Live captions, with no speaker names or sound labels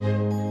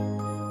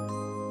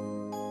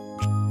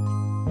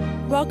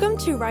Welcome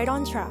to Right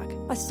on Track,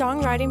 a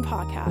songwriting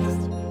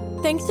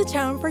podcast. Thanks to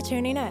Tone for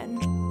tuning in.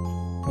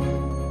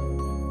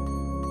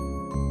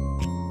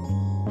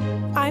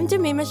 I'm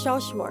Demi Michelle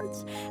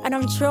Schwartz, and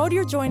I'm thrilled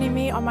you're joining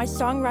me on my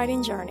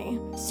songwriting journey.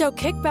 So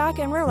kick back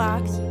and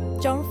relax,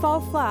 don't fall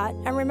flat,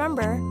 and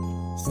remember,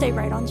 stay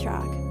right on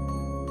track.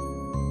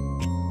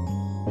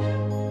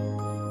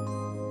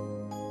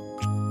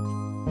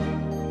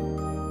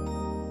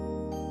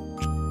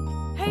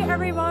 Hey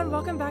everyone,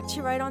 welcome back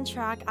to Right on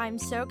Track. I'm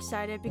so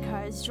excited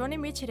because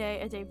joining me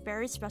today is a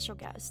very special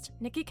guest,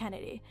 Nikki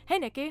Kennedy. Hey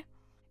Nikki.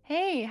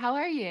 Hey, how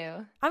are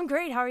you? I'm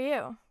great, how are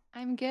you?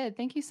 I'm good.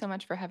 Thank you so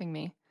much for having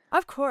me.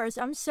 Of course,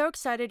 I'm so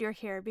excited you're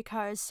here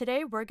because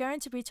today we're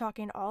going to be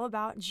talking all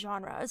about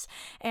genres.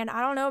 And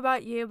I don't know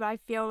about you, but I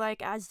feel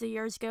like as the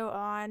years go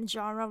on,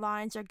 genre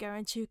lines are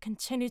going to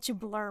continue to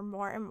blur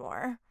more and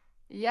more.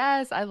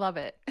 Yes, I love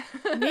it.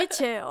 Me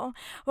too.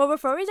 Well,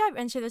 before we dive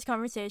into this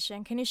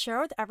conversation, can you share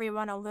with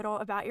everyone a little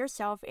about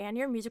yourself and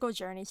your musical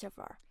journey so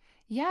far?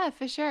 Yeah,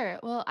 for sure.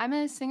 Well, I'm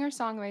a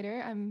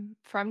singer-songwriter. I'm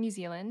from New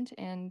Zealand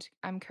and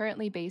I'm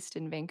currently based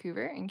in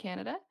Vancouver in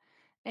Canada.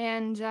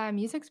 And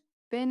music's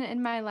been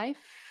in my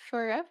life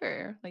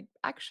forever, like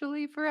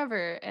actually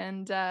forever.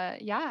 And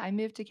yeah, I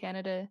moved to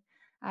Canada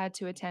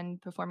to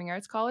attend performing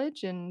arts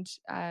college and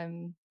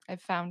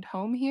I've found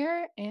home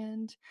here.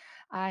 And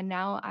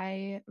now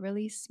I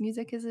release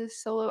music as a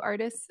solo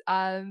artist,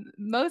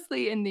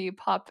 mostly in the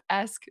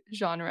pop-esque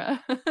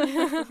genre.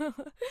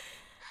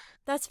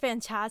 That's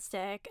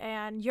fantastic.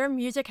 And your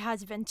music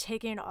has been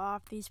taking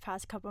off these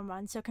past couple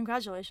months, so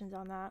congratulations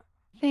on that.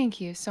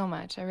 Thank you so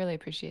much. I really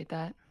appreciate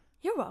that.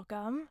 You're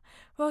welcome.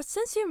 Well,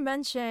 since you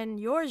mentioned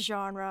your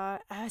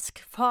genre,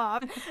 esque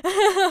pop,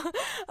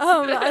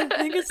 I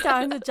think it's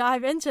time to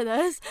dive into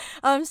this.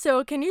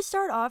 So can you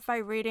start off by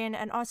reading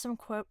an awesome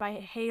quote by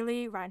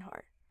Haley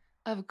Reinhardt?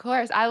 Of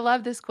course. I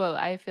love this quote.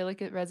 I feel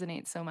like it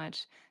resonates so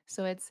much.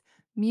 So it's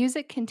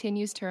music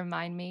continues to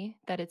remind me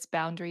that its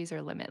boundaries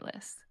are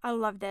limitless. I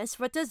love this.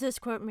 What does this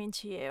quote mean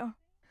to you?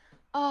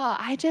 Oh,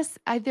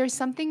 there's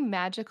something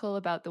magical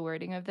about the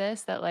wording of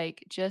this that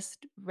like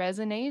just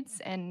resonates.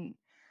 And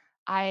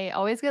I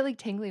always get like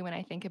tingly when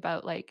I think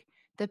about like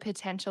the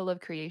potential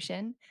of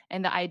creation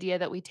and the idea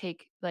that we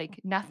take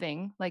like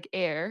nothing, like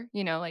air,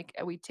 like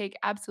we take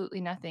absolutely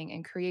nothing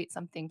and create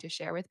something to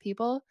share with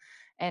people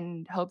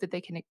and hope that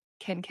they can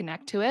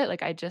connect to it.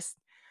 Like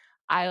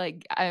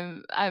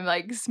I'm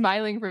like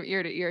smiling from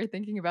ear to ear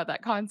thinking about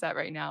that concept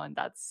right now, and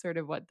that's sort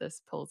of what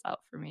this pulls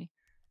out for me.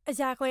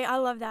 Exactly. I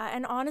love that.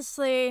 And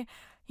honestly,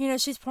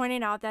 she's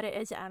pointing out that it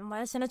is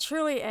endless, and it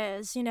truly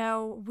is.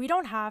 We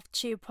don't have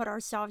to put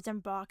ourselves in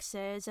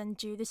boxes and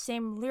do the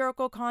same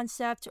lyrical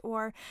concept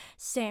or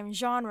same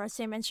genre,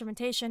 same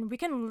instrumentation. We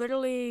can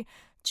literally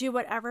do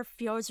whatever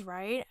feels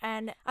right.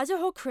 And as a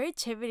whole,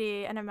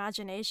 creativity and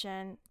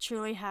imagination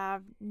truly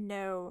have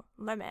no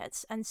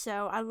limits. And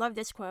so I love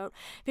this quote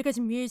because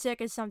music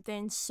is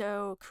something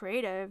so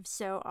creative.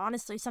 So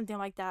honestly, something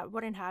like that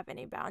wouldn't have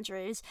any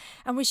boundaries,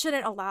 and we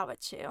shouldn't allow it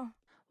to.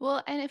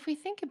 Well, and if we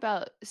think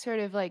about sort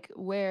of like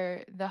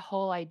where the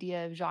whole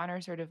idea of genre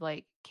sort of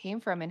like came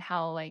from and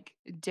how like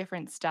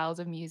different styles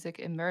of music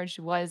emerged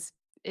was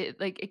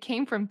it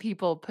came from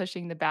people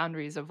pushing the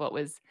boundaries of what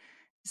was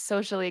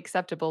socially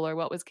acceptable or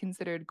what was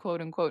considered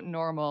quote unquote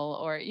normal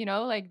or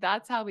like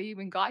that's how we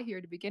even got here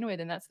to begin with,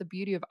 and that's the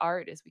beauty of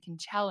art is we can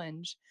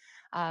challenge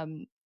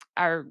um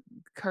our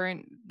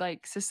current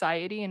like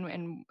society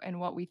and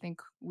what we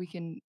think we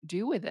can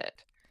do with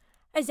it.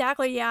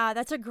 Exactly, yeah,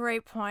 that's a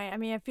great point. I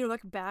mean, if you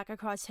look back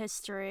across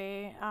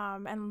history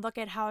and look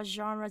at how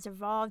genres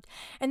evolved,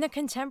 in the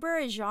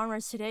contemporary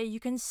genres today, you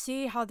can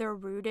see how they're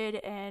rooted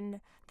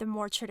in the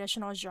more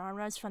traditional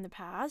genres from the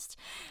past.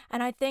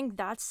 And I think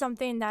that's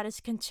something that is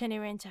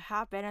continuing to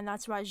happen. And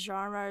that's why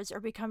genres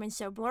are becoming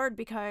so blurred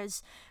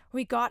because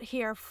we got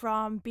here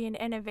from being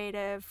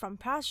innovative from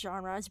past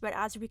genres. But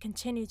as we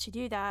continue to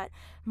do that,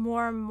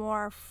 more and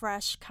more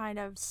fresh kind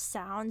of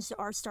sounds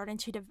are starting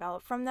to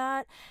develop from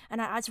that.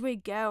 And as we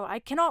go, I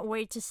cannot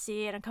wait to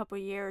see in a couple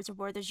years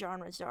where the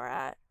genres are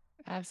at.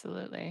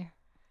 Absolutely.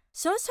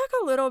 So let's talk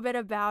a little bit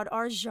about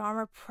our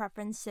genre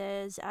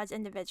preferences as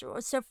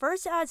individuals. So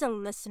first, as a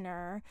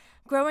listener,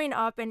 growing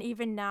up and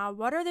even now,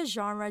 what are the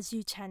genres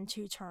you tend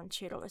to turn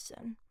to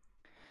listen?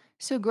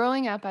 So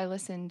growing up, I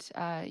listened.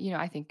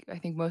 I think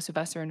most of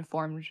us are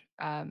informed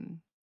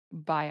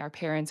by our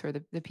parents or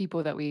the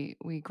people that we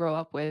grow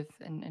up with,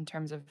 in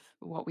terms of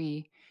what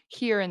we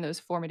hear in those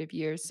formative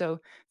years. So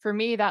for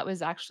me, that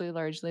was actually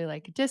largely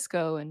like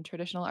disco and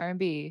traditional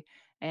R&B,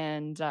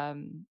 and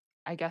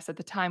I guess at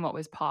the time, what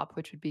was pop,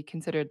 which would be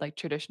considered like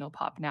traditional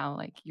pop now,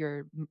 like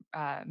your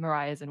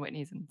Mariah's and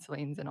Whitney's and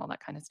Celine's and all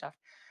that kind of stuff.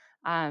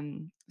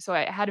 So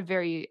I had a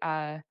very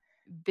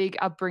big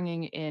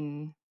upbringing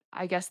in,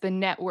 I guess, the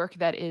network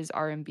that is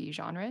R&B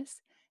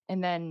genres.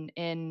 And then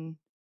in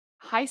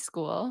high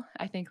school,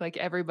 I think like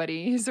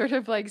everybody sort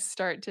of like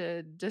start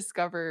to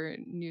discover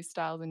new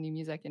styles and new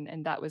music,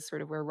 and that was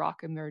sort of where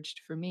rock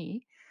emerged for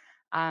me.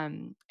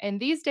 And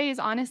these days,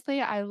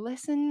 honestly, I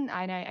listen,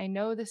 and I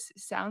know this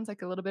sounds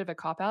like a little bit of a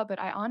cop out, but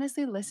I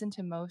honestly listen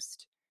to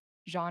most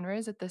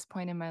genres at this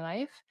point in my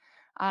life.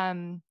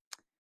 Um,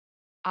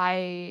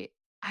 I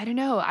I don't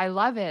know, I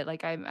love it.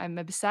 Like I'm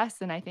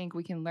obsessed, and I think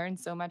we can learn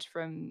so much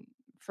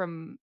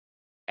from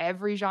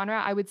every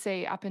genre. I would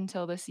say up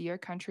until this year,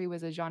 country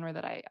was a genre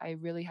that I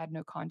really had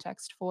no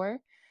context for.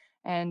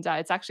 And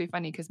it's actually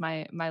funny because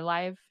my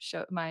live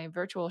show, my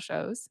virtual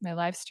shows, my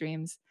live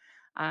streams,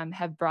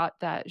 have brought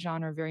that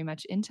genre very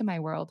much into my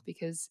world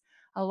because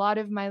a lot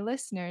of my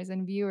listeners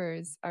and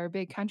viewers are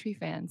big country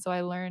fans. So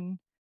I learn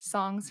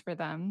songs for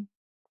them,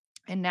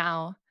 and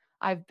now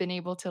I've been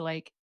able to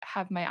like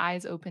have my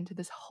eyes open to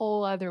this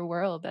whole other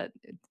world that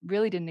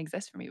really didn't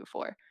exist for me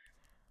before.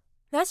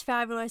 That's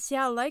fabulous.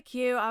 Yeah, like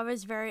you, I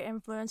was very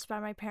influenced by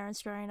my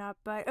parents growing up,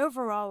 but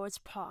overall it was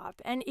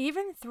pop. And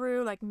even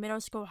through like middle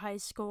school, high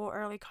school,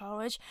 early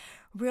college,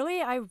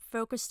 really I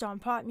focused on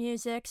pop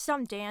music,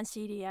 some dance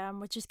EDM,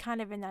 which is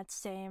kind of in that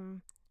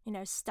same,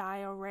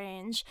 style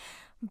range.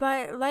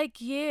 But like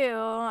you,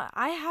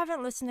 I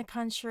haven't listened to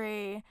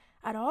country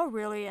at all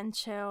really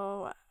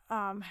until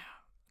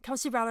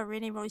Kelsey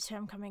Ballerini released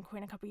Homecoming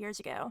Queen a couple years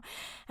ago.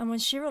 And when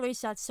she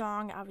released that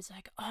song, I was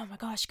like, oh my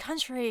gosh,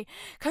 country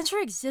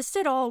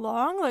existed all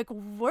along? Like,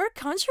 where'd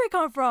country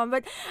come from?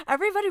 But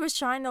everybody was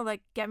trying to,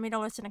 like, get me to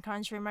listen to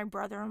country. My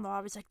brother in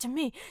law was like, to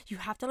me, you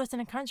have to listen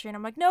to country. And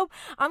I'm like, nope,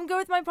 I'm good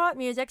with my pop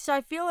music. So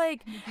I feel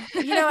like,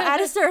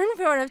 at a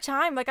certain point of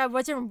time, like, I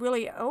wasn't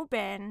really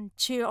open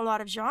to a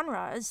lot of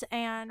genres.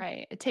 And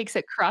Right, it takes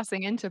it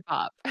crossing into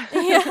pop.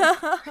 yeah.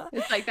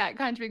 It's like that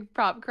country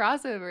pop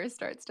crossover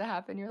starts to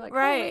happen, you're like, "Oh,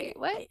 Right.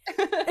 wait,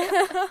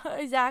 what?"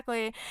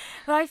 Exactly.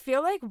 But I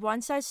feel like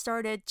once I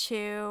started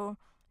to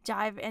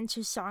dive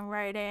into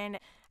songwriting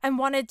and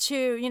wanted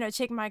to,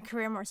 take my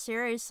career more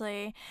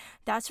seriously,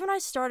 that's when I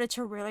started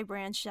to really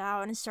branch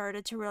out and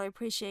started to really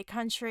appreciate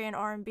country and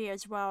R&B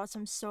as well,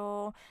 some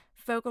soul,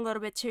 folk a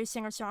little bit too,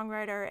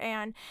 singer-songwriter.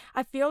 And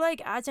I feel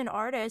like as an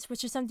artist,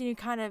 which is something you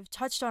kind of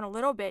touched on a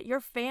little bit, your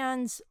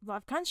fans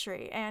love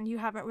country and you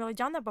haven't really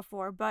done that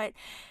before, but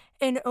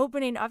in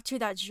opening up to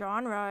that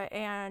genre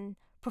and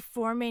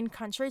performing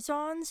country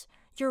songs,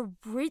 you're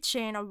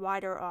reaching a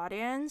wider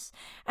audience.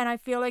 And I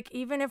feel like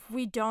even if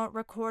we don't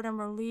record and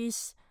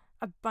release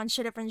a bunch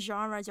of different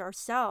genres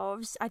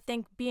ourselves, I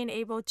think being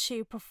able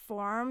to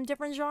perform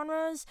different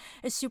genres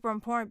is super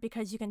important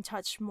because you can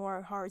touch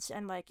more hearts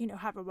and, like,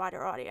 have a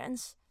wider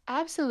audience.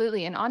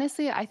 Absolutely, and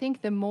honestly, I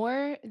think the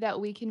more that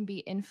we can be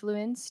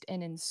influenced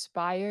and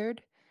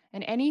inspired,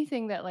 and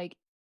anything that, like,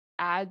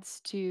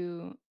 adds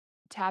to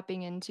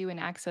tapping into and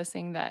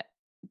accessing that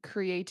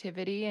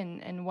creativity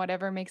and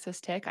whatever makes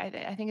us tick, I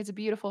think it's a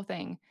beautiful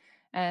thing,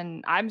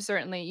 and I'm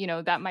certainly,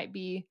 that might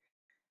be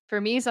for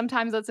me,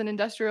 sometimes that's an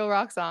industrial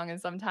rock song, and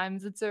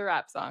sometimes it's a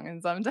rap song,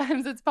 and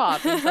sometimes it's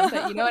pop, and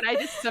sometimes, what, I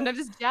just sometimes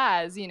it's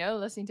jazz,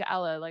 listening to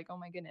Ella, like, oh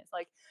my goodness,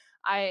 like,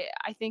 I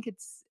think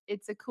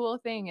it's a cool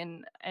thing,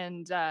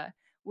 and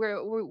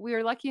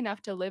we're lucky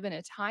enough to live in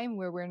a time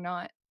where we're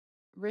not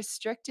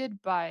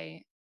restricted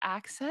by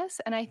access,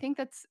 and I think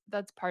that's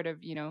part of,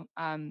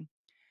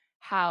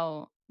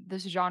 how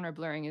this genre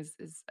blurring is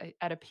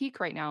at a peak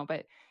right now,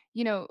 but,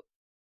 you know,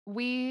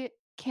 we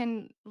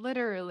can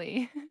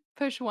literally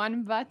push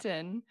one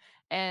button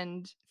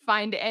and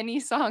find any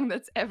song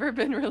that's ever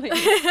been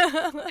released,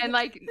 and,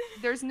 like,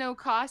 there's no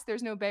cost,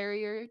 there's no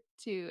barrier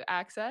to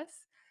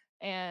access,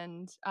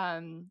 and,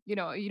 you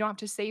don't have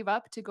to save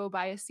up to go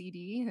buy a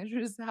CD, which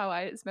is how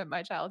I spent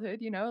my childhood,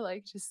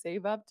 like, just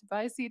save up to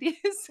buy CDs.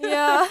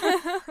 Yeah.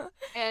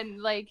 And,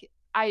 like,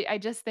 I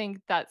just think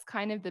that's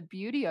kind of the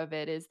beauty of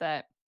it is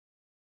that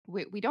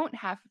we don't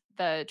have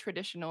the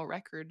traditional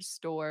record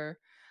store,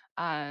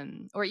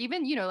 or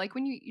even, like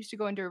when you used to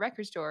go into a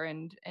record store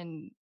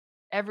and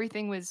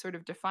everything was sort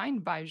of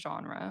defined by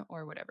genre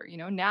or whatever,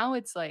 now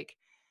it's like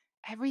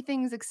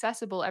everything's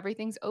accessible,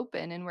 everything's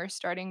open, and we're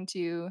starting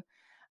to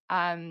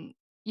um,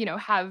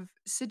 have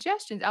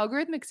suggestions,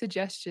 algorithmic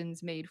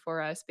suggestions made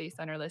for us based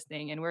on our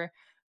listening. And we're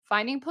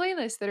finding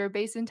playlists that are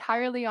based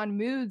entirely on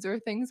moods or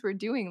things we're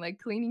doing, like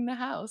cleaning the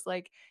house.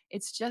 Like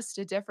it's just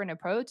a different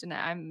approach. And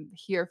I'm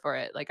here for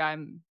it. Like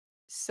I'm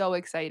so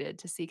excited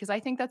to see because I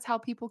think that's how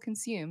people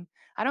consume.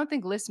 I don't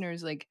think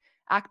listeners like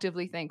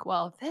actively think,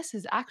 well, this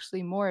is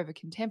actually more of a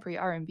contemporary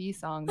R&B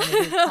song than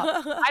it is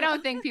pop. I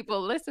don't think people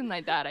listen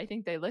like that. I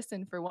think they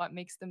listen for what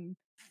makes them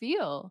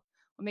feel,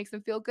 what makes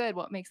them feel good,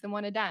 what makes them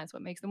wanna dance,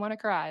 what makes them wanna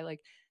cry,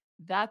 like,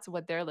 that's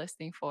what they're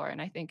listening for,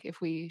 and I think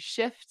if we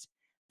shift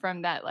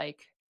from that,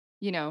 like,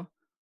 you know,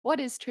 "What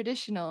is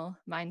traditional?"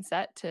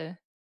 mindset to,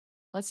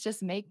 "Let's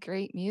just make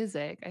great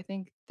music," I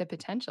think the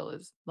potential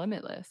is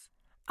limitless.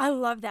 I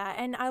love that.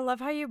 And I love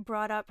how you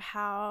brought up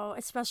how,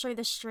 especially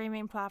the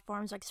streaming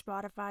platforms like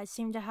Spotify,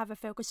 seem to have a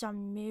focus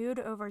on mood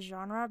over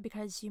genre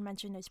because you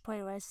mentioned those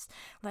playlists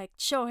like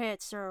chill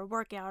hits or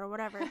workout or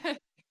whatever.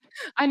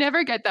 I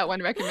never get that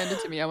one recommended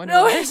to me, I wonder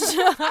No, why. it's,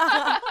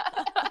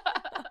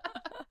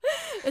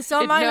 it's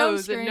on It my home knows,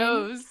 it screen.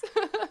 knows.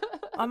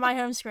 on my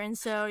home screen.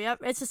 So, yep,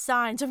 it's a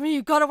sign to me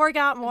you gotta work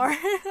out more.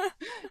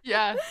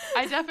 Yeah,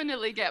 I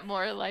definitely get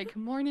more like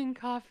morning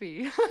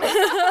coffee.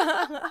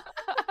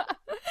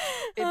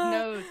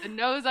 Uh, It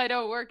knows I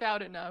don't work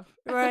out enough.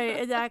 right,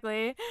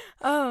 exactly.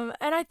 And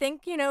I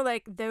think,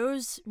 like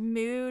those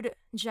mood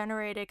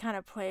generated kind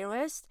of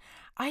playlists,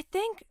 I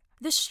think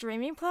the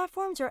streaming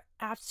platforms are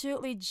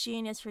absolutely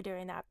genius for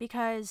doing that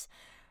because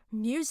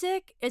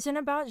music isn't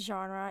about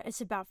genre, it's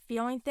about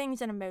feeling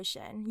things and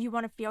emotion. You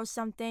want to feel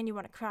something, you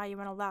want to cry, you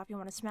want to laugh, you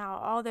want to smile,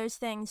 all those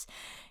things.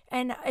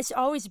 And it's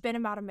always been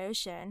about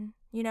emotion.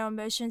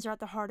 Emotions are at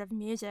the heart of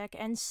music.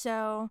 And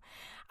so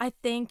I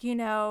think,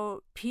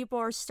 people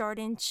are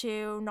starting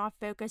to not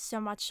focus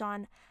so much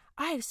on,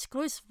 I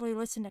exclusively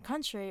listen to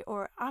country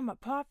or I'm a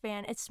pop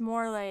fan. It's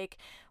more like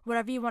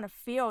whatever you want to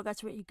feel,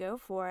 that's what you go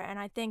for. And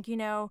I think,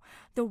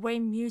 the way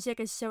music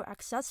is so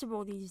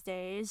accessible these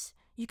days,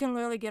 you can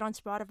literally get on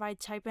Spotify,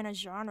 type in a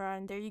genre,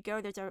 and there you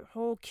go. There's a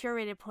whole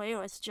curated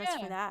playlist just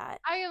for Yeah.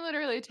 that. I can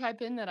literally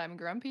type in that I'm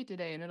grumpy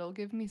today and it'll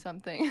give me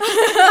something.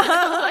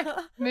 Like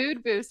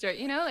mood booster,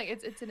 like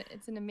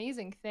it's an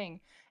amazing thing.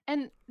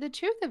 And the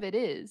truth of it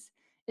is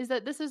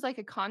that this is like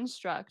a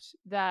construct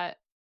that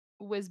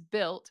was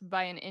built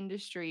by an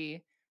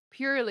industry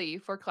purely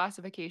for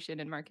classification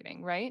and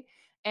marketing, right?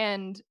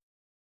 And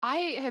I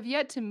have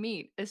yet to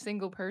meet a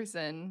single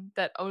person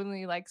that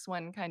only likes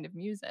one kind of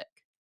music.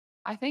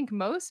 I think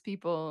most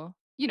people,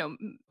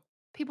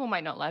 people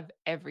might not love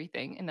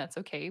everything, and that's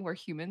okay. We're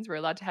humans, we're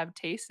allowed to have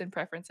tastes and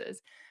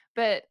preferences.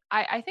 But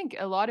I think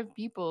a lot of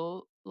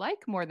people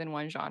like more than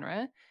one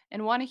genre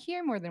and want to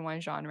hear more than one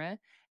genre.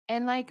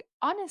 And like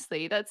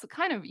honestly, that's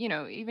kind of,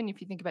 even if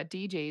you think about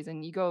DJs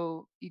and you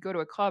go to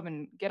a club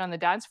and get on the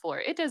dance floor,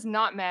 it does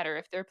not matter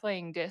if they're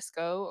playing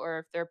disco or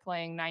if they're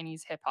playing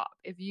 90s hip hop.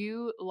 If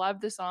you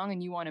love the song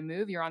and you want to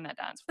move, you're on that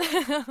dance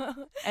floor.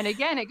 And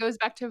again, it goes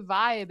back to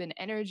vibe and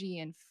energy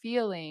and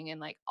feeling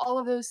and like all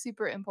of those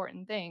super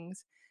important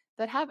things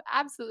that have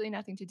absolutely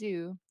nothing to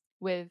do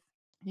with,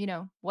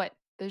 what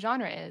the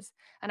genre is.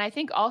 And I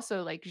think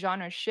also like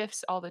genre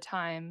shifts all the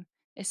time,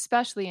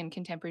 especially in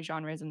contemporary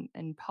genres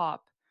and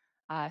pop,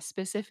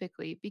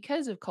 specifically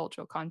because of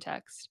cultural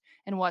context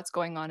and what's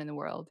going on in the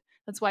world.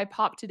 That's why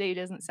pop today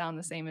doesn't sound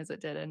the same as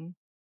it did in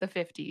the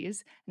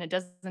 50s, and it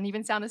doesn't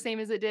even sound the same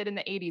as it did in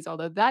the 80s,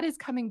 although that is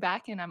coming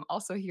back and I'm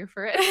also here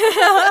for it.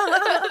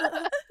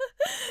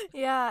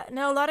 Yeah,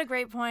 no, a lot of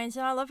great points.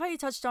 And I love how you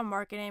touched on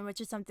marketing,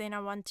 which is something I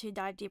want to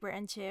dive deeper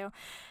into.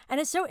 And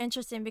it's so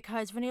interesting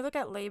because when you look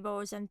at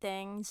labels and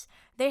things,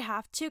 they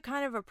have to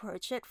kind of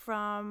approach it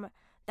from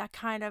that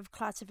kind of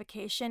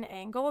classification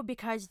angle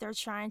because they're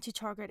trying to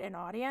target an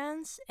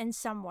audience in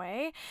some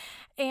way.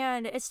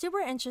 And it's super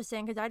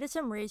interesting because I did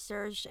some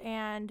research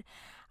and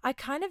I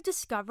kind of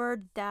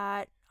discovered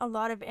that a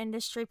lot of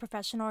industry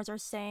professionals are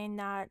saying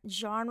that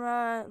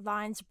genre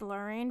lines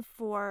blurring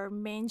for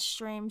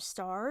mainstream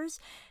stars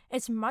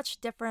is much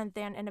different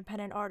than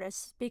independent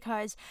artists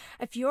because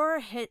if you're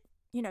a hit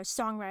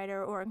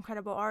songwriter or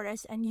incredible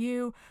artist and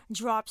you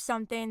drop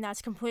something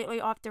that's completely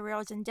off the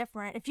rails and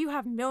different, if you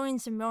have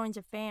millions and millions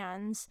of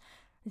fans,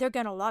 they're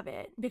gonna love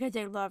it because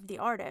they love the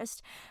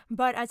artist.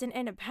 But as an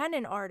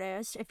independent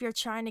artist, if you're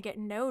trying to get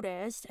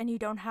noticed and you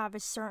don't have a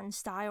certain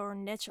style or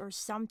niche or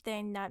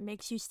something that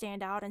makes you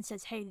stand out and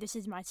says, hey, this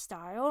is my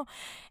style,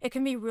 it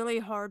can be really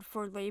hard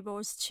for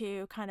labels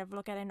to kind of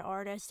look at an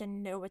artist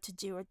and know what to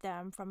do with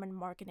them from a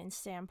marketing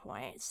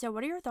standpoint. So,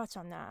 what are your thoughts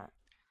on that?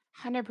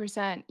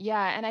 100%.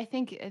 Yeah, and I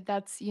think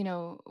that's,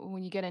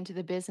 when you get into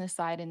the business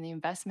side and the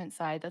investment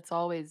side, that's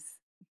always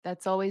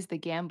the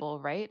gamble,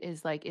 right?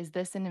 Is like is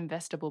this an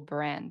investable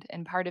brand?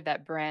 And part of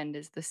that brand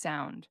is the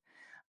sound.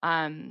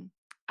 Um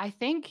I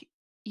think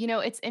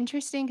it's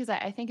interesting because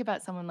I think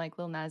about someone like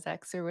Lil Nas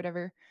X or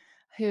whatever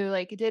who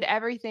like did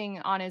everything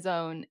on his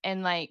own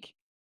and like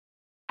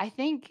I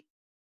think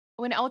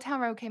when Old Town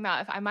Road came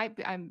out, if I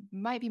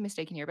might be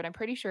mistaken here, but I'm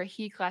pretty sure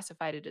he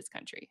classified it as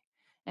country.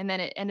 And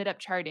then it ended up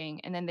charting,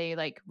 and then they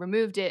like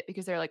removed it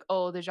because they're like,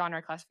 "Oh, the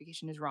genre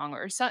classification is wrong,"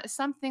 or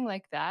something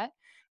like that.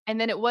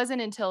 And then it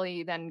wasn't until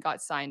he then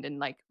got signed and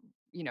like,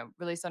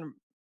 released on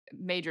a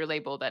major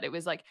label that it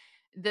was like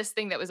this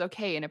thing that was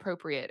okay and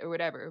appropriate or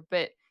whatever.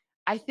 But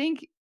I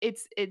think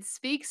it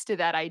speaks to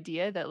that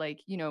idea that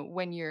like,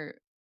 when you're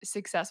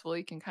successful,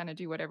 you can kind of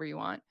do whatever you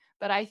want.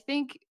 But I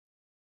think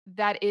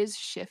that is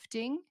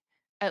shifting,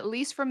 at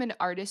least from an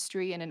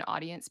artistry and an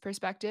audience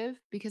perspective,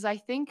 because I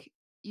think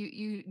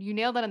you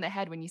nailed it on the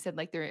head when you said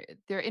like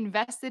they're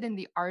invested in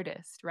the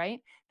artist,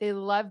 right? They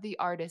love the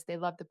artist, they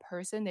love the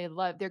person, they're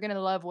gonna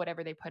love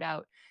whatever they put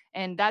out.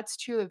 And that's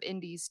true of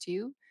indies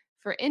too.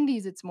 For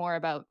indies, it's more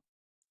about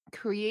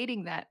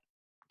creating that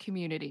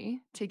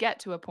community to get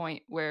to a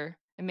point where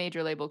a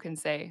major label can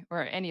say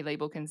or any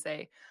label can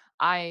say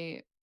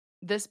I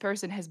this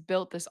person has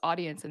built this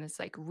audience and this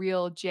like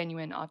real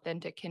genuine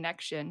authentic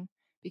connection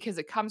because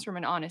it comes from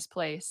an honest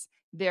place,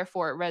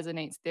 therefore it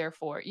resonates,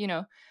 therefore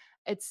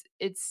it's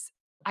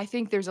I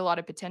think there's a lot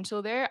of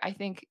potential there. I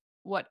think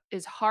what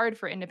is hard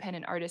for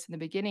independent artists in the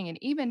beginning and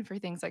even for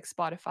things like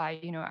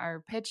Spotify,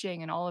 our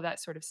pitching and all of that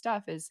sort of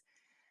stuff is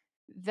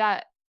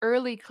that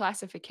early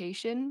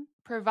classification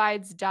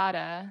provides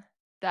data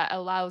that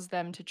allows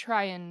them to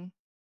try and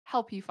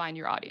help you find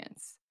your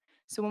audience.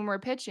 So when we're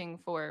pitching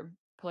for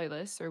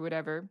playlists or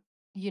whatever,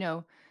 you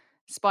know,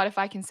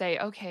 Spotify can say,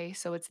 "Okay,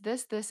 so it's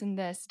this, this, and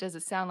this. Does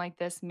it sound like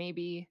this?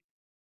 Maybe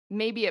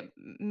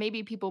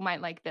people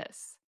might like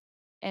this."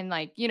 And,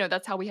 like,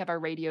 that's how we have our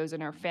radios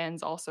and our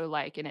fans also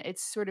like, and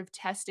it's sort of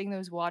testing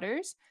those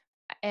waters.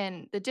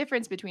 And the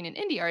difference between an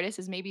indie artist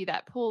is maybe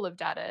that pool of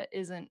data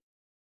isn't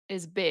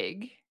as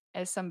big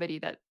as somebody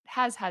that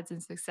has had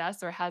some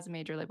success or has a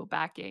major label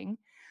backing.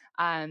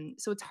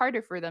 So it's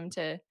harder for them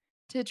to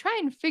try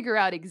and figure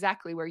out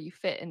exactly where you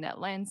fit in that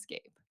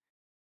landscape.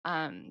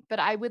 But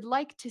I would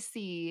like to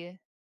see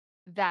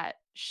that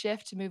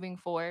shift moving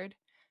forward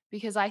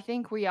because I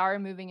think we are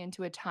moving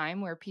into a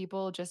time where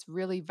people just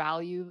really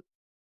value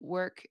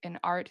work and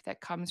art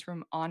that comes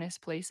from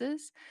honest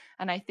places.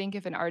 And I think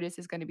if an artist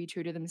is going to be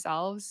true to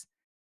themselves,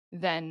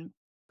 then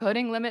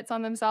putting limits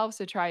on themselves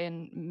to try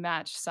and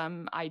match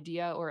some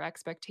idea or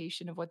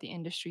expectation of what the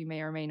industry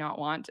may or may not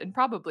want, and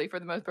probably for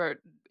the most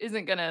part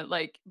isn't gonna,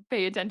 like,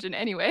 pay attention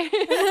anyway.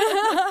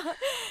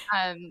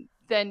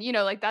 Then,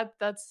 like,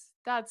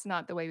 that's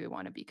not the way we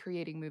wanna be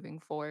creating moving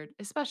forward,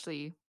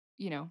 especially,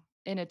 in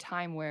a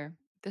time where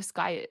the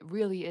sky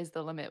really is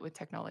the limit with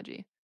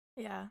technology.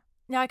 Yeah.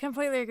 No, I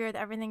completely agree with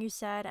everything you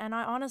said. And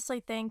I honestly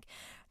think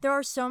there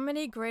are so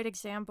many great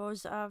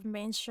examples of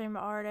mainstream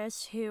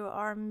artists who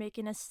are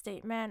making a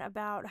statement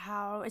about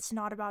how it's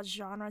not about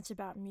genre, it's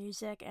about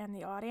music and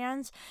the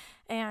audience.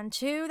 And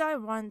two that I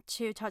want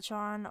to touch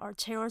on are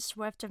Taylor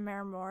Swift and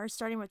Mary Moore,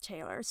 starting with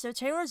Taylor. So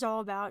Taylor's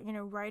all about,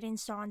 writing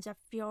songs that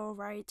feel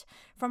right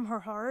from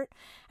her heart.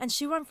 And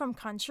she went from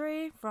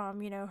country, from,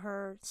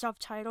 her self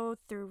titled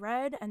through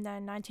Red, and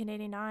then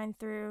 1989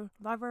 through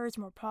Lovers,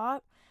 more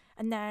pop,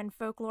 and then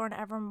Folklore and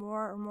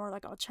Evermore are more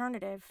like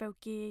alternative,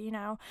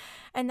 folky.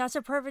 And that's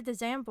a perfect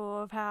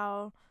example of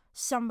how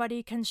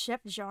somebody can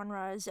shift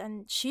genres,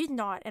 and she's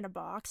not in a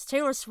box.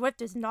 Taylor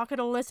Swift is not going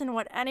to listen to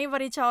what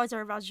anybody tells her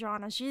about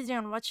genre. She's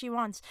doing what she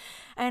wants.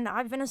 And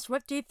I've been a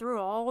Swiftie through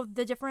all of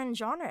the different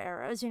genre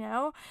eras.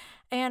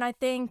 And I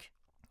think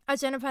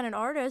as independent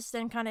artists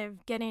and kind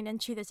of getting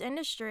into this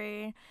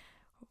industry,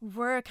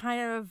 we're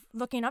kind of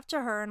looking up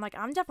to her, and like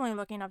I'm definitely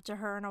looking up to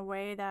her in a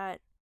way that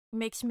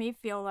makes me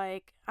feel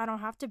like I don't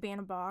have to be in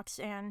a box.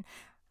 And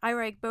I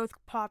write both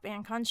pop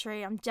and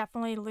country. I'm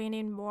definitely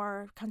leaning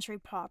more country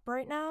pop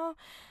right now.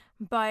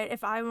 But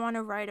if I want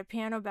to write a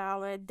piano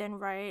ballad, then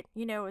write,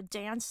 a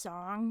dance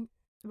song,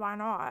 why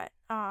not?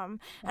 And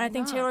Why I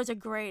think not? Taylor's a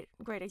great,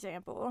 great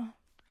example.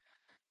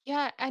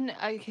 Yeah, and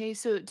okay,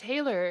 so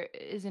Taylor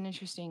is an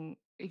interesting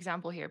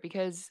example here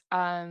because,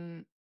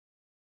 I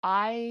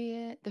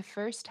the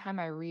first time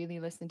I really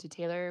listened to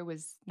Taylor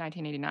was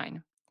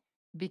 1989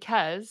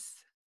 because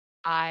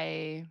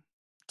I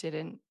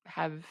didn't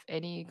have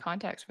any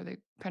context for the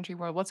country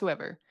world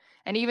whatsoever.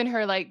 And even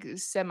her, like,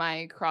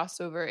 semi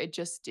crossover, it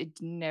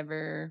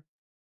never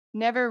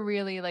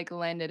really, like,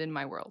 landed in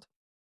my world.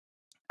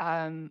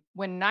 When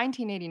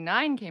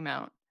 1989 came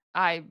out,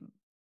 I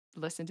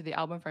listened to the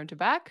album front to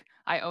back.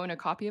 I own a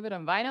copy of it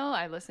on vinyl.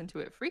 I listen to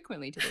it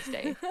frequently to this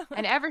day.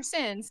 And ever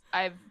since,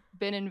 I've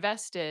been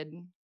invested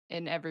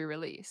in every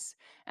release.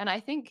 And I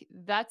think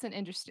that's an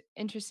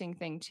interesting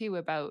thing too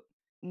about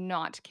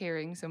not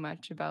caring so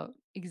much about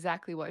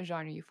exactly what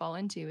genre you fall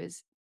into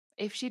is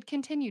if she'd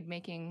continued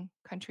making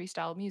country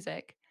style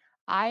music,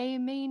 I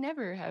may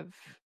never have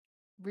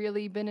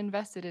really been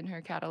invested in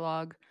her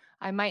catalog.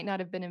 I might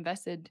not have been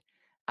invested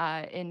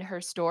in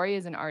her story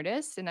as an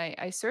artist. And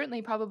I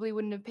certainly probably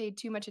wouldn't have paid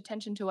too much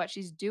attention to what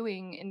she's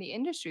doing in the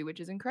industry, which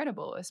is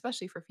incredible,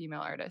 especially for female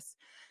artists.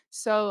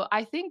 So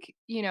I think,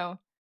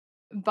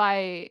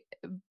 by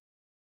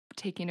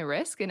taking a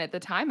risk, and at the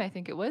time, I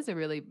think it was a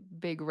really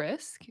big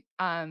risk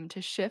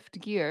to shift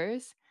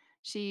gears,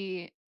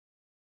 she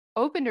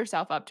opened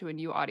herself up to a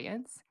new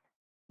audience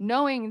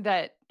knowing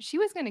that she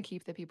was gonna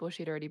keep the people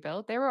she'd already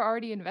built. They were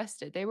already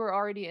invested. They were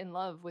already in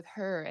love with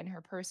her and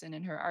her person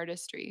and her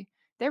artistry.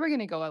 They were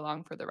gonna go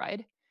along for the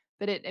ride,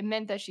 but it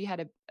meant that she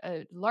had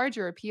a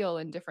larger appeal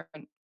in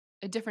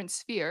a different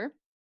sphere.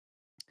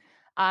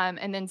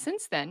 And then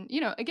since then,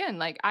 again,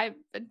 like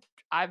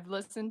I've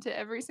listened to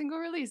every single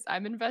release.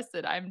 I'm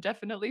invested. I'm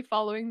definitely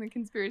following the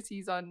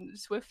conspiracies on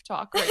Swift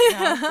Talk right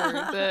now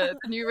for the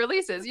new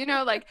releases.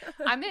 Like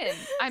I'm in.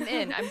 I'm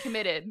in. I'm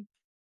committed.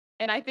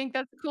 And I think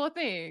that's a cool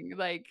thing,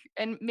 like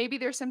and maybe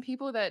there's some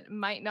people that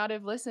might not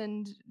have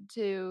listened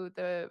to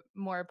the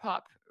more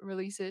pop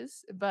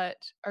releases, but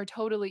are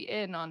totally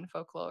in on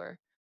Folklore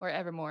or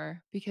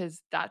Evermore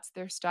because that's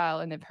their style,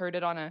 and they've heard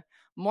it on a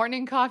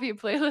morning coffee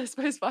playlist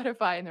by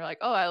Spotify, and they're like,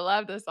 "Oh, I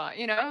love this song,"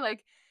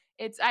 like,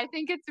 I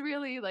think it's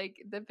really,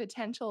 like, the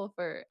potential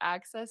for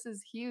access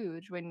is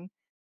huge when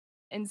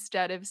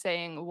instead of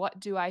saying, "What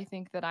do I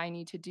think that I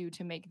need to do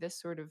to make this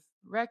sort of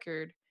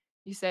record?"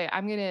 You say,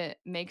 "I'm gonna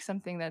make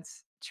something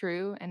that's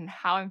true and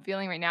how I'm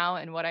feeling right now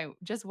and what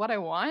I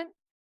want,"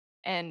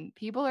 and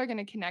people are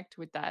gonna connect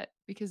with that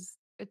because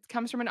it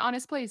comes from an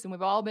honest place, and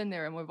we've all been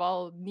there, and we've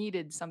all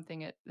needed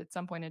something at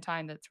some point in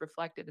time that's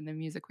reflected in the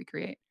music we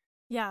create.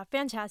 Yeah,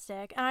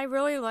 fantastic. And I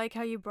really like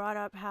how you brought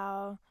up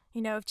how,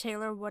 if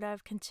Taylor would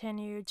have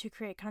continued to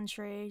create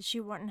country, she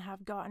wouldn't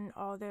have gotten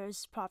all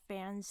those pop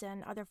fans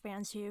and other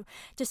fans who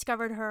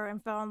discovered her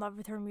and fell in love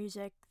with her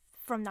music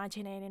from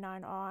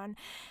 1989 on.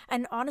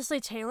 And honestly,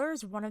 Taylor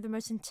is one of the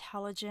most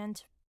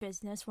intelligent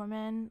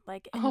businesswomen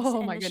like in this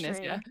Oh my goodness,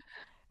 yeah. industry.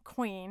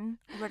 Queen,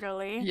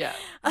 literally. Yeah.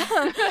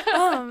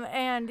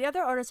 And the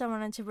other artist I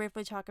wanted to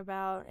briefly talk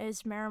about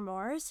is Maren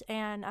Morris.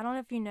 And I don't know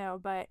if you know,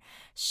 but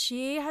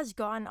she has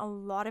gotten a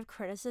lot of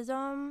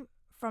criticism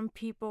from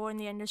people in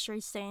the industry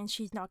saying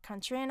she's not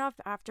country enough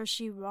after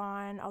she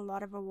won a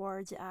lot of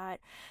awards at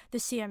the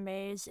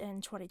CMAs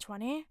in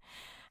 2020.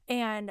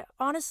 And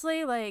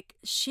honestly, like,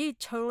 she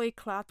totally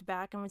clapped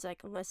back and was like,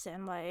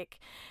 listen, like,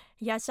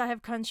 yes, I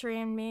have country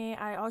in me.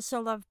 I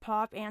also love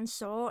pop and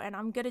soul, and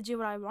I'm gonna do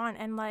what I want.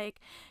 And, like,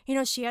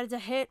 she had to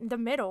hit The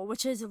Middle,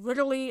 which is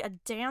literally a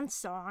dance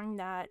song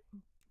that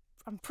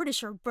I'm pretty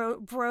sure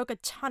broke a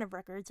ton of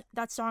records.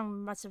 That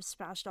song must have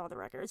smashed all the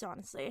records,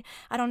 honestly.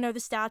 I don't know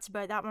the stats,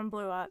 but that one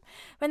blew up.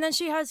 But then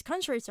she has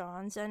country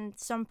songs and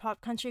some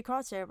pop country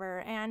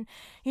crossover. And,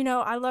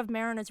 I love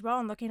Maren as well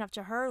and looking up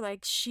to her.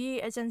 Like,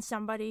 she isn't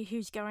somebody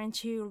who's going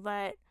to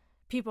let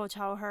people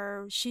tell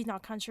her she's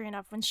not country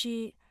enough when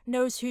she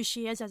knows who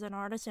she is as an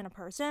artist and a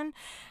person.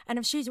 And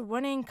if she's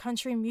winning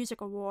country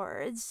music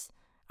awards,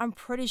 I'm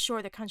pretty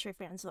sure the country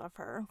fans love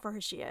her for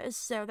who she is.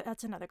 So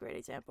that's another great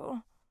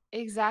example.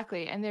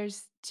 Exactly, and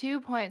there's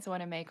 2 points I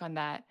wanna make on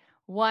that.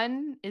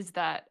 One is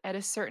that at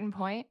a certain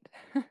point,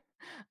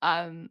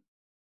 um,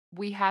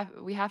 we have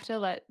to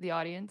let the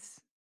audience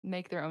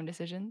make their own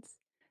decisions,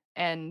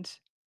 and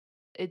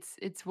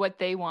it's what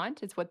they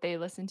want, it's what they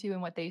listen to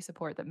and what they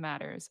support that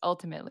matters,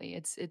 ultimately.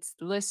 It's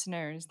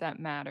listeners that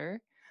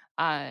matter,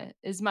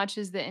 as much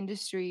as the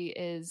industry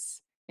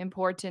is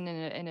important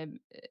in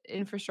a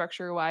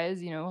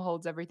infrastructure-wise,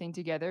 holds everything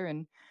together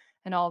and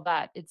all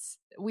that.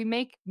 We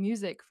make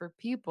music for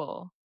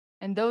people,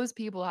 and those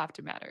people have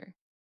to matter,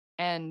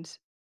 and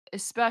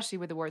especially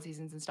with award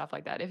seasons and stuff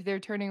like that. If they're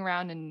turning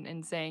around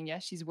and saying,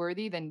 "Yes, she's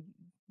worthy," then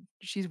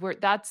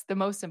that's the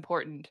most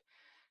important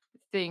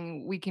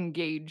thing we can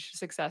gauge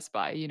success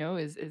by,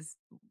 is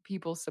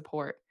people's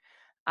support.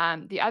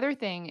 The other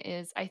thing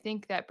is I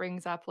think that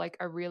brings up like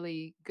a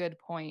really good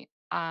point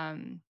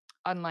on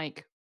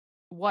like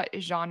what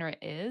genre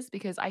is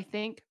because I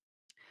think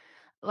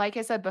like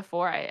I said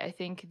before, I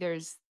think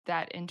there's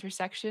that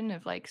intersection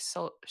of like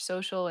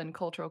social and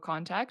cultural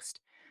context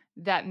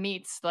that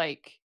meets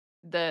like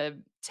the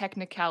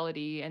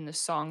technicality and the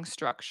song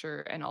structure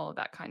and all of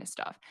that kind of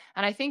stuff.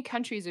 And I think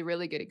country is a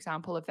really good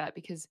example of that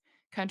because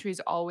country's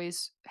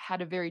always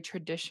had a very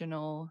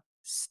traditional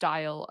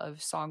style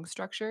of song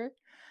structure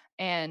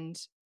and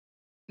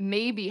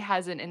maybe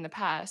hasn't in the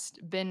past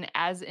been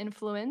as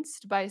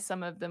influenced by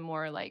some of the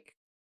more like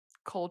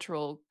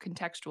cultural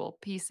contextual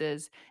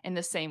pieces in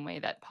the same way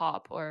that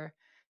pop or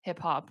hip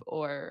hop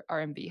or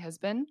R&B has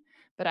been.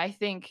 But I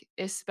think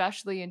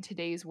especially in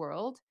today's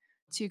world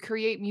to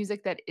create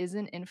music that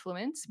isn't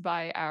influenced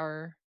by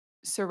our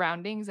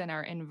surroundings and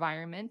our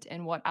environment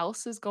and what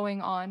else is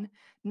going on,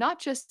 not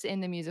just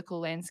in the musical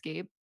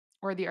landscape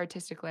or the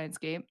artistic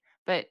landscape,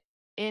 but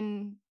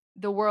in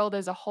the world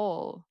as a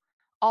whole,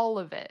 all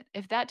of it.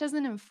 If that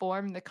doesn't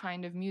inform the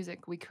kind of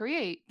music we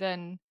create,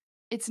 then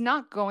it's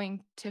not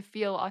going to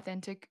feel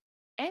authentic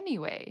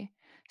anyway.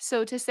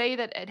 So to say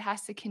that it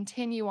has to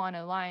continue on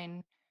a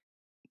line,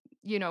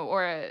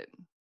 or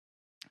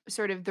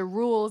sort of the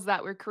rules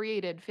that were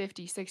created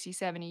 50, 60,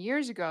 70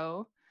 years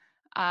ago,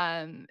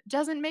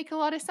 doesn't make a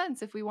lot of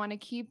sense if we want to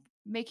keep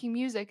making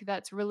music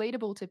that's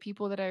relatable to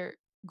people that are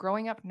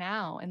growing up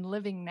now and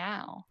living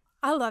now.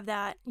 I love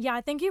that. Yeah,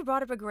 I think you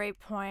brought up a great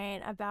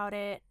point about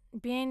it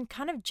being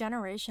kind of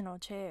generational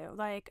too.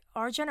 Like,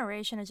 our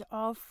generation is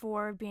all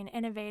for being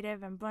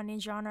innovative and blending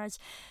genres.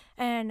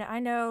 And I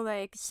know,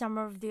 like, some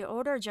of the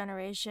older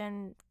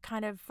generation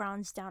kind of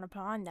frowns down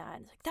upon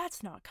that. It's like,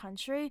 that's not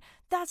country.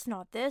 That's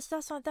not this.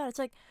 That's not that. It's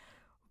like,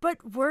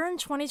 but we're in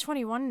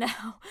 2021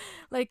 now.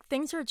 Like,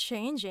 things are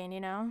changing,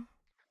 you know?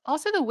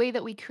 Also, the way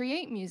that we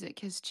create music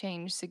has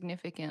changed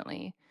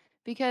significantly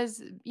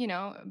because,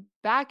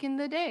 back in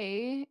the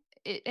day,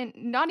 and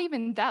not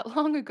even that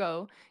long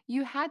ago,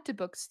 you had to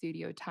book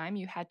studio time,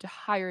 you had to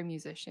hire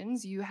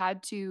musicians, you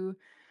had to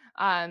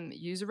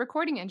use a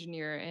recording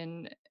engineer,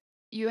 and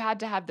you had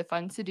to have the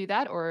funds to do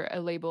that or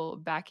a label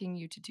backing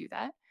you to do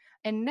that.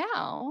 And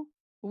now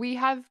we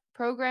have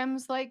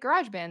programs like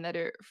GarageBand that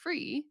are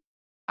free,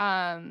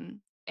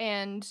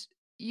 and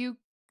you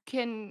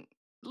can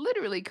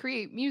literally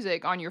create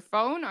music on your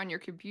phone, on your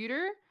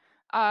computer,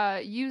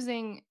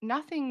 using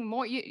nothing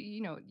more.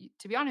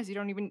 To be honest, you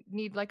don't even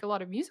need like a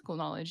lot of musical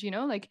knowledge.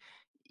 Like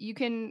you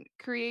can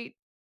create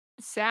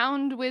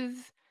sound with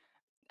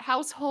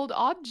household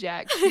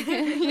objects. You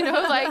can,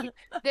 like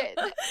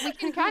we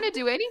can kind of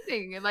do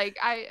anything. Like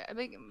I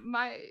think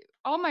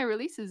all my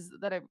releases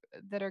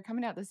that are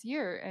coming out this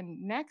year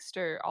and next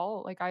are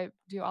all like I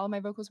do all my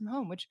vocals from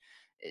home, which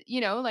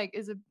like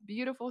is a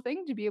beautiful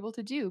thing to be able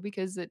to do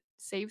because it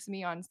saves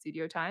me on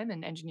studio time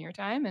and engineer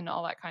time and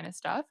all that kind of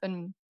stuff.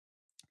 And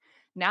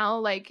now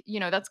like,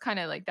 that's kind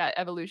of like that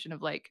evolution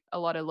of like a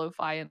lot of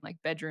lo-fi and like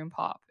bedroom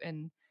pop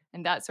and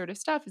that sort of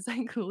stuff is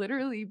like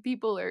literally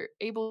people are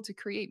able to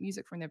create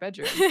music from their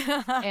bedroom.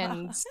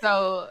 And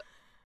so,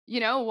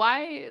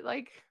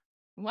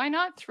 why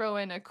not throw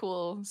in a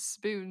cool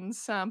spoon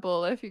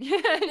sample if you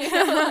can,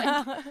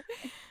 like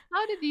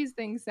how did these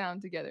things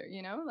sound together,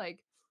 Like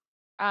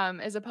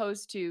as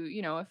opposed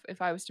to,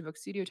 if I was to book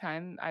studio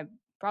time, I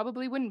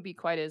probably wouldn't be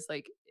quite as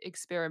like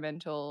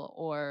experimental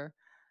or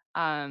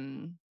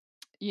um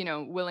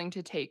willing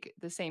to take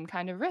the same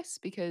kind of risks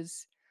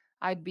because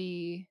I'd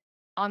be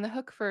on the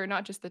hook for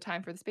not just the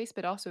time for the space,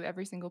 but also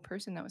every single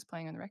person that was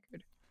playing on the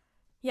record.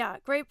 Yeah,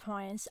 great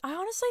points. I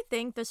honestly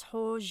think this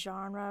whole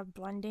genre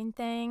blending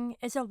thing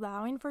is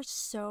allowing for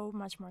so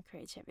much more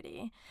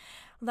creativity.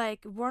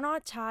 Like, we're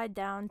not tied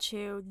down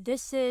to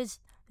this is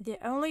the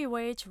only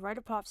way to write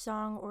a pop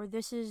song or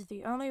this is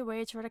the only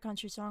way to write a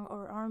country song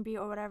or R&B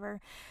or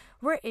whatever.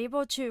 We're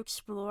able to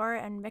explore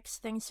and mix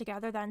things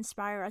together that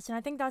inspire us. And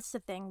I think that's the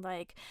thing.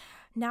 Like,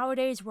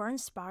 nowadays we're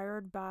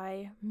inspired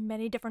by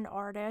many different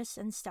artists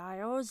and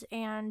styles,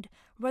 and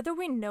whether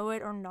we know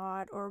it or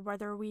not, or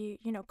whether we,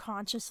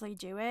 consciously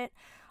do it,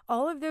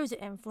 all of those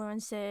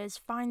influences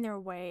find their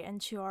way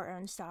into our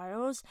own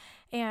styles,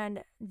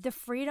 and the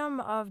freedom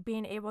of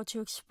being able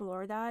to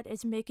explore that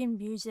is making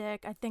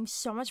music, I think,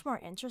 so much more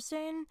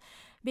interesting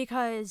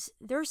because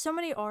there's so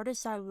many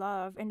artists I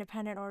love,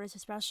 independent artists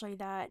especially,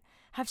 that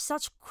have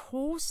such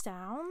cool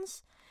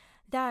sounds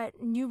that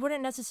you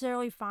wouldn't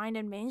necessarily find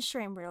in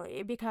mainstream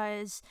really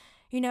because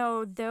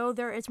though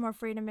there is more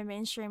freedom in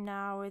mainstream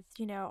now with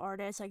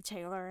artists like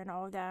Taylor and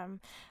all of them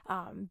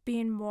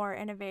being more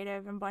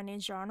innovative and blending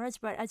genres,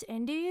 but as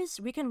indies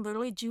we can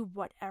literally do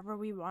whatever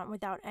we want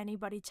without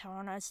anybody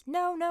telling us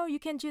no you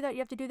can't do that, you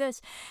have to do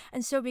this.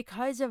 And so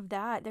because of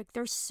that, like,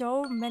 there's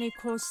so many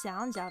cool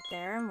sounds out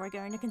there, and we're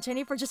going to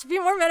continue for just a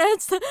few more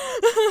minutes.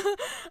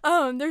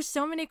 There's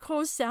so many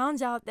cool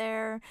sounds out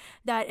there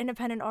that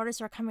independent artists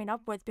are coming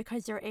up with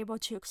because they're able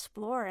to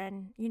explore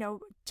and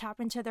tap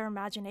into their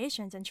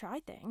imaginations and try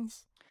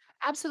things.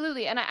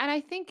 Absolutely, and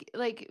I think,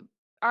 like,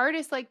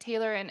 artists like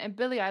Taylor and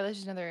Billie Eilish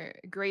is another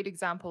great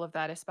example of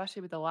that,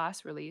 especially with the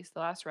last release, the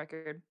last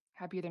record,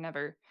 Happier Than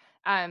Ever,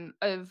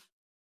 of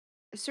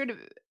sort of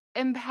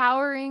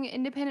empowering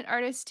independent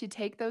artists to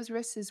take those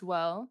risks as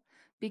well,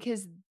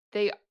 because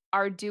they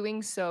are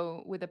doing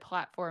so with a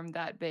platform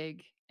that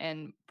big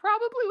and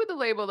probably with a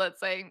label that's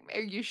saying, "Are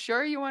you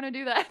sure you wanna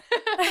do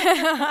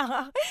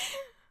that?"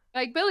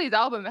 Like, Billie's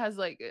album has,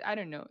 like, I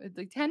don't know, it's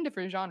like 10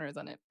 different genres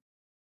on it.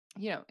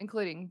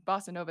 Including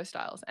bossa nova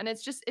styles. And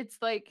it's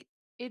like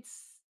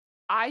it's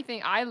I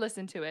think I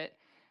listen to it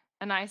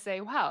and I say,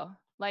 "Wow,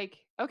 like,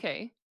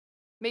 okay,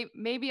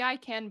 maybe I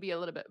can be a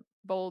little bit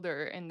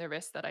bolder in the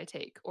risks that I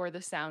take or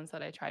the sounds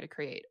that I try to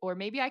create. Or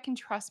maybe I can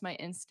trust my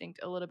instinct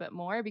a little bit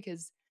more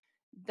because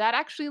that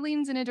actually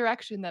leans in a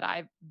direction that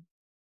I've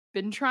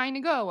been trying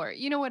to go or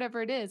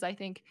whatever it is." I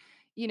think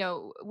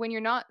when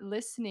you're not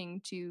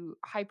listening to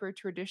hyper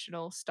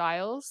traditional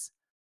styles,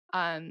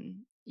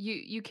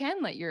 you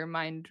can let your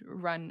mind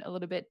run a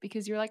little bit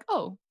because you're like,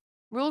 oh,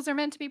 rules are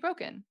meant to be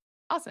broken.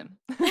 Awesome.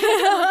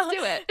 Let's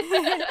do it.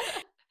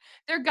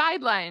 They're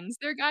guidelines.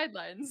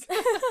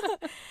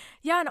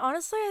 Yeah, and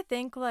honestly, I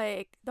think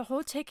like the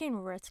whole taking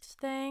risks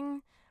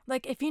thing,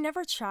 like if you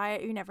never try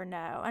it, you never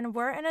know. And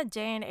we're in a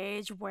day and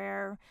age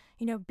where,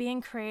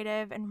 being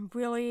creative and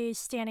really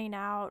standing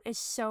out is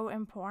so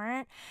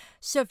important.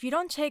 So if you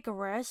don't take a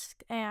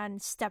risk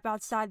and step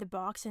outside the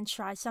box and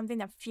try something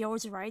that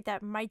feels right,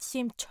 that might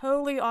seem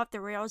totally off the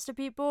rails to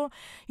people,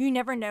 you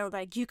never know.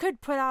 Like you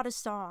could put out a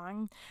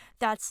song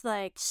that's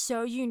like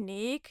so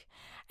unique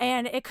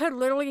and it could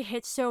literally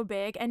hit so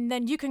big, and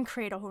then you can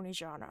create a whole new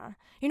genre.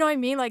 You know what I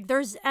mean? Like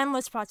there's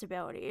endless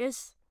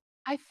possibilities.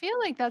 I feel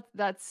like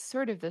that's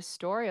sort of the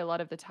story a lot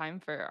of the time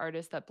for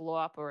artists that blow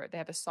up or they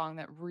have a song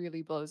that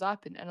really blows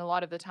up and a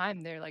lot of the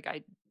time they're like,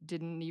 I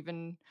didn't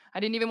even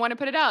want to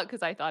put it out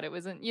because I thought it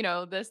wasn't,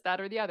 this,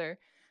 that, or the other.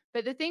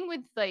 But the thing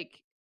with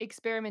like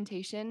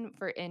experimentation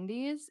for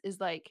indies is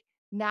like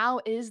now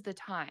is the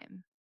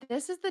time.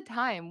 This is the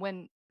time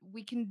when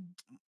we can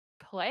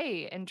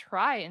play and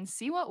try and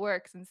see what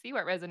works and see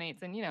what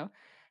resonates and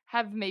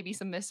have maybe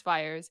some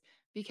misfires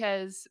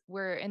because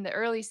we're in the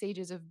early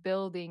stages of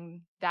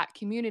building that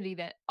community,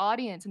 that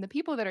audience, and the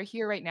people that are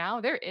here right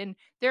now, they're in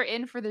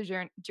for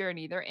the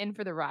journey, they're in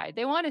for the ride.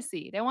 They want to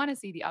see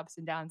the ups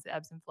and downs, the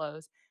ebbs and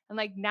flows. And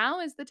like now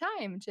is the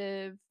time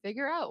to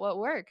figure out what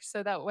works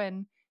so that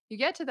when you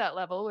get to that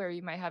level where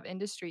you might have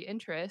industry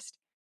interest,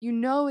 you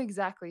know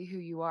exactly who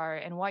you are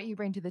and what you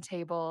bring to the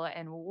table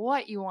and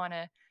what you want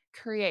to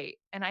create.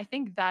 And I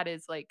think that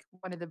is like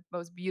one of the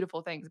most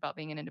beautiful things about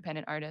being an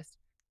independent artist.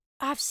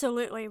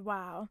 Absolutely.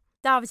 Wow.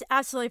 That was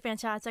absolutely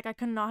fantastic. I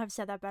could not have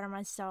said that better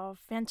myself.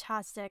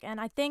 Fantastic.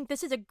 And I think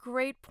this is a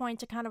great point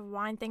to kind of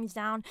wind things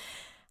down.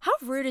 How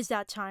rude is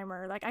that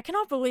timer? Like, I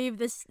cannot believe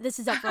this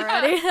is up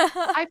already.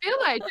 I feel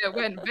like it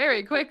went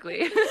very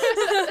quickly.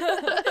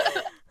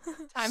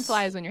 Time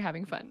flies when you're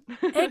having fun.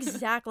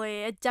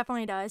 Exactly. It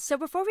definitely does. So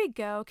before we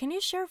go, can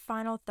you share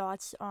final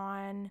thoughts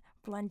on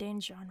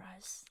blending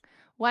genres?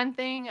 One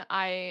thing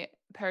I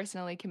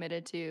personally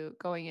committed to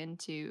going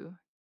into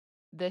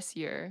this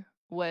year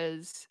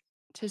was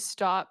to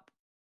stop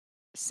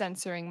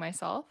censoring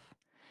myself,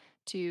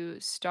 to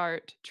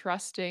start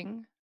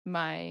trusting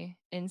my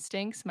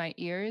instincts, my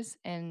ears,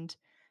 and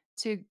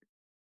to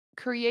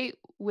create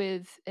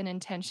with an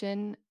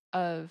intention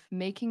of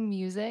making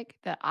music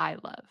that I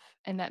love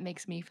and that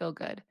makes me feel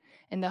good,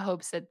 in the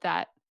hopes that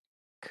that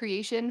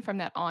creation from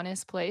that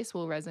honest place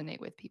will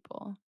resonate with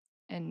people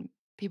and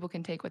people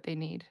can take what they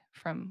need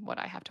from what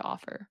I have to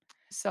offer.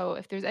 So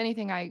if there's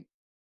anything I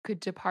could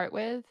depart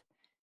with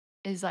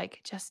is like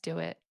just do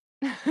it.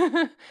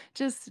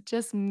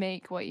 Just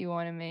make what you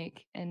want to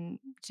make and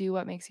do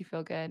what makes you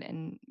feel good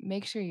and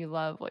make sure you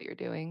love what you're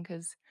doing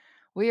cuz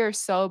we are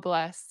so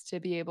blessed to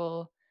be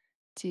able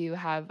to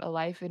have a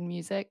life in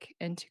music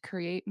and to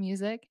create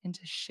music and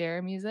to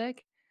share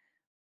music.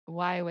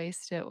 Why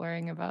waste it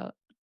worrying about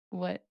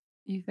what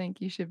you think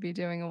you should be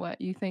doing and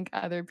what you think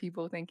other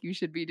people think you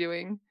should be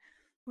doing?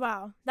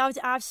 Wow, that was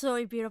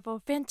absolutely beautiful.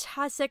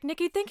 Fantastic.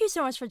 Nikki, thank you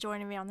so much for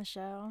joining me on the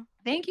show.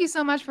 Thank you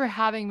so much for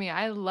having me.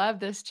 I love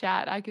this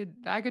chat. I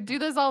could do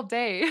this all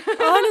day.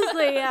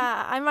 Honestly,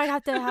 yeah, I might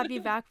have to have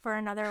you back for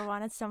another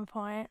one at some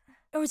point.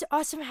 It was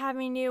awesome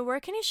having you. Where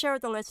can you share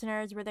with the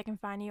listeners where they can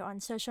find you on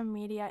social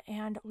media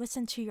and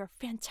listen to your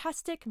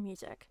fantastic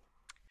music?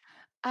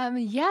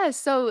 Yeah,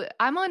 so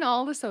I'm on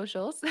all the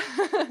socials.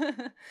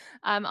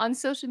 On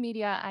social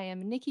media, I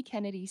am Nikki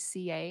Kennedy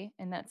CA,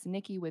 and that's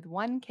Nikki with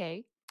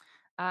 1K.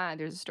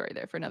 There's a story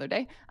there for another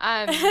day.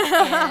 And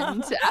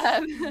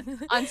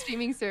on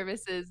streaming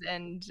services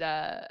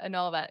and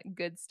all that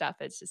good stuff,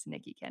 it's just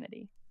Nikki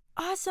Kennedy.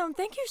 Awesome.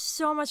 Thank you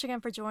so much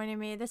again for joining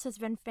me. This has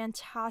been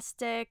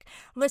fantastic.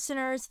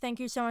 Listeners,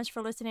 thank you so much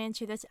for listening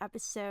to this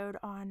episode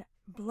on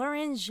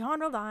Blurring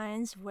Genre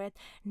Lines with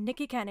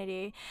Nikki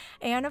Kennedy.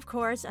 And of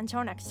course,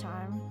 until next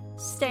time,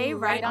 stay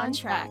right on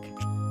track.